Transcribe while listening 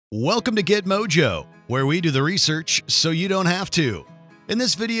Welcome to GetMojo, where we do the research so you don't have to. In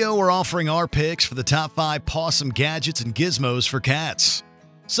this video, we're offering our picks for the top 5 Pawsome gadgets and gizmos for cats.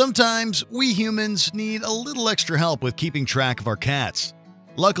 Sometimes we humans need a little extra help with keeping track of our cats.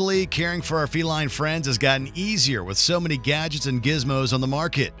 Luckily, caring for our feline friends has gotten easier with so many gadgets and gizmos on the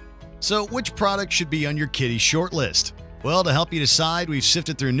market. So which product should be on your kitty shortlist? Well, to help you decide, we've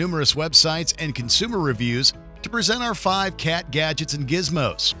sifted through numerous websites and consumer reviews to present our 5 cat gadgets and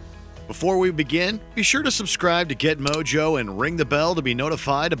gizmos. Before we begin, be sure to subscribe to GetMojo and ring the bell to be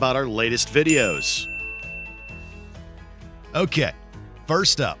notified about our latest videos. Okay,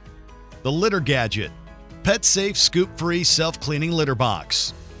 first up, the litter gadget. Pet-safe, scoop-free, self-cleaning litter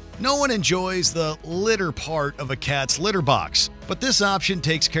box. No one enjoys the litter part of a cat's litter box, but this option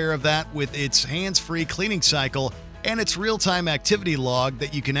takes care of that with its hands-free cleaning cycle and its real-time activity log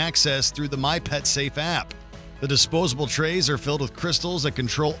that you can access through the My Pet Safe app. The disposable trays are filled with crystals that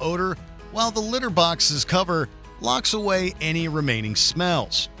control odor, while the litter box's cover locks away any remaining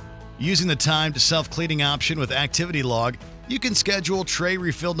smells. Using the timed self-cleaning option with activity log, you can schedule tray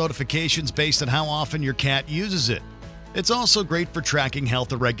refill notifications based on how often your cat uses it. It's also great for tracking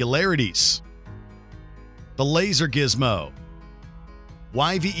health irregularities. The Laser Gizmo.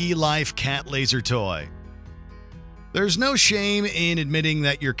 YVE Life Cat Laser Toy. There's no shame in admitting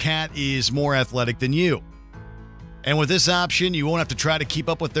that your cat is more athletic than you. And with this option, you won't have to try to keep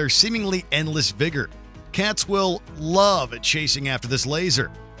up with their seemingly endless vigor. Cats will love chasing after this laser,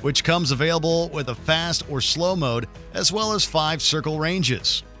 which comes available with a fast or slow mode, as well as 5 circle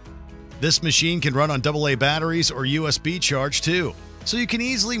ranges. This machine can run on AA batteries or USB charge too, so you can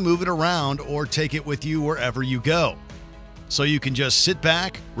easily move it around or take it with you wherever you go. So you can just sit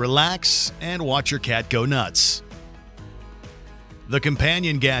back, relax, and watch your cat go nuts. The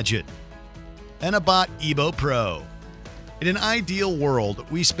companion gadget. Enabot Ebo Pro. In an ideal world,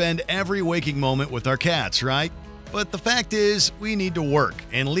 we spend every waking moment with our cats, right? But the fact is, we need to work,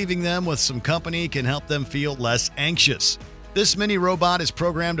 and leaving them with some company can help them feel less anxious. This mini robot is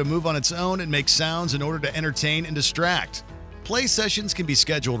programmed to move on its own and make sounds in order to entertain and distract. Play sessions can be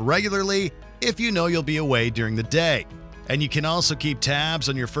scheduled regularly if you know you'll be away during the day. And you can also keep tabs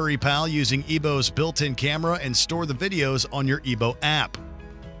on your furry pal using Ebo's built-in camera and store the videos on your Ebo app.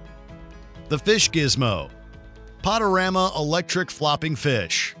 The Fish Gizmo. Pawsome Electric Flopping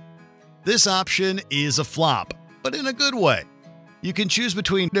Fish. This option is a flop, but in a good way. You can choose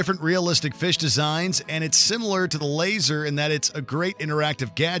between different realistic fish designs, and it's similar to the laser in that it's a great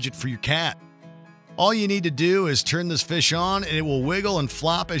interactive gadget for your cat. All you need to do is turn this fish on and it will wiggle and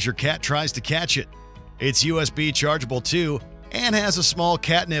flop as your cat tries to catch it. It's USB chargeable too, and has a small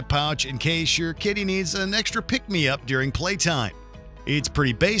catnip pouch in case your kitty needs an extra pick-me-up during playtime. It's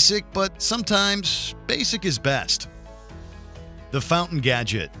pretty basic, but sometimes basic is best. The Fountain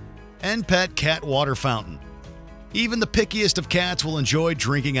Gadget. NPet Cat Water Fountain. Even the pickiest of cats will enjoy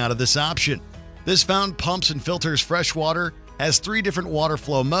drinking out of this option. This fountain pumps and filters fresh water, has 3 different water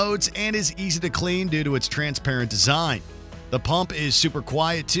flow modes, and is easy to clean due to its transparent design. The pump is super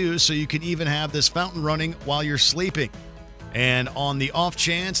quiet too, so you can even have this fountain running while you're sleeping. And on the off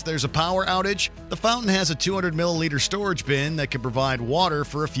chance there's a power outage, the fountain has a 200 milliliter storage bin that can provide water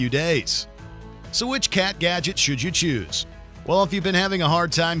for a few days. So which cat gadget should you choose? Well, if you've been having a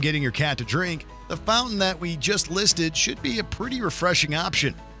hard time getting your cat to drink, the fountain that we just listed should be a pretty refreshing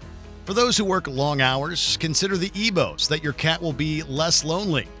option. For those who work long hours, consider the Ebos that your cat will be less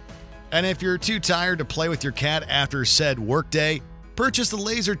lonely. And if you're too tired to play with your cat after said workday, purchase the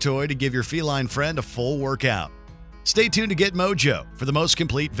laser toy to give your feline friend a full workout. Stay tuned to GetMojo for the most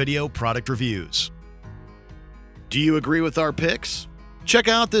complete video product reviews. Do you agree with our picks? Check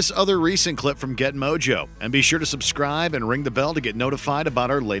out this other recent clip from GetMojo and be sure to subscribe and ring the bell to get notified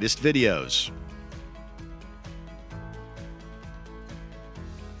about our latest videos.